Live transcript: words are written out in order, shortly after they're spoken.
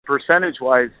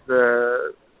percentage-wise,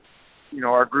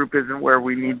 our group isn't where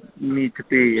we need to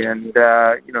be, and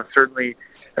certainly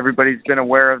everybody's been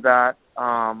aware of that.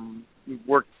 We've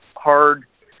worked hard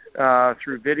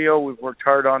through video. We've worked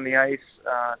hard on the ice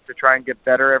to try and get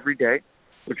better every day,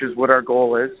 which is what our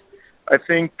goal is. I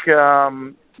think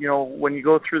when you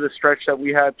go through the stretch that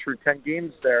we had through 10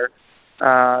 games there,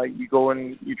 you go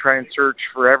and you try and search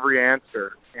for every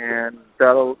answer, and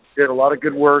that did a lot of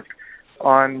good work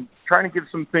on trying to give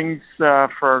some things for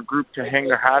our group to hang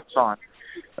their hats on.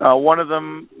 One of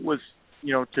them was,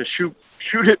 to shoot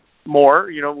it more.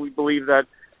 We believe that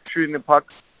shooting the puck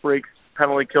breaks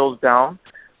penalty kills down.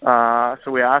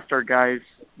 So we asked our guys,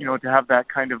 to have that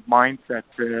kind of mindset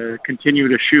to continue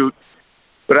to shoot.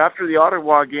 But after the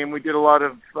Ottawa game, we did a lot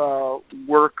of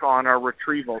work on our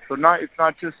retrieval. So it's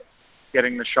not just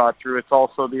getting the shot through. It's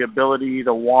also the ability,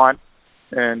 the want,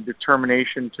 and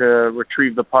determination to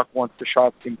retrieve the puck once the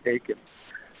shot's been taken.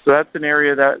 So that's an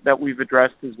area that we've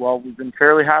addressed as well. We've been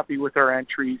fairly happy with our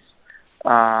entries.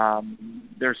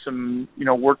 There's some,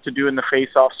 work to do in the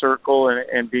face-off circle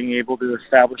and being able to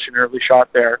establish an early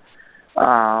shot there.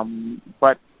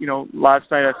 But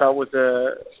last night I thought was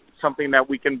something that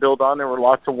we can build on. There were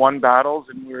lots of one battles,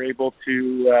 and we were able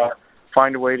to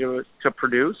find a way to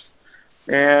produce.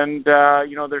 And,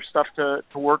 there's stuff to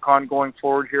work on going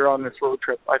forward here on this road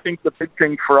trip. I think the big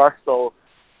thing for us, though,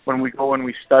 when we go and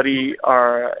we study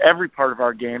every part of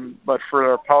our game, but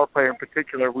for our power play in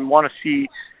particular, we want to see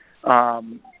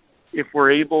if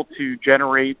we're able to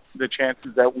generate the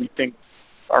chances that we think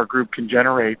our group can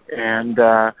generate. And,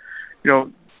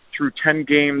 through 10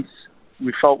 games,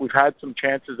 we felt we've had some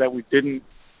chances that we didn't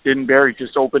bury,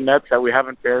 just open nets that we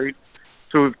haven't buried.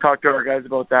 So we've talked to our guys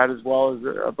about that, as well as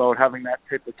about having that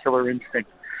type of killer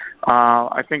instinct.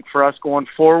 I think for us going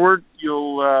forward,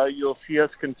 you'll see us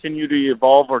continue to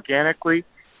evolve organically,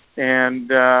 and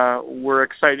we're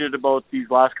excited about these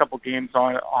last couple games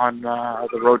on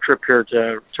the road trip here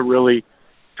to really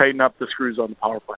tighten up the screws on the power play.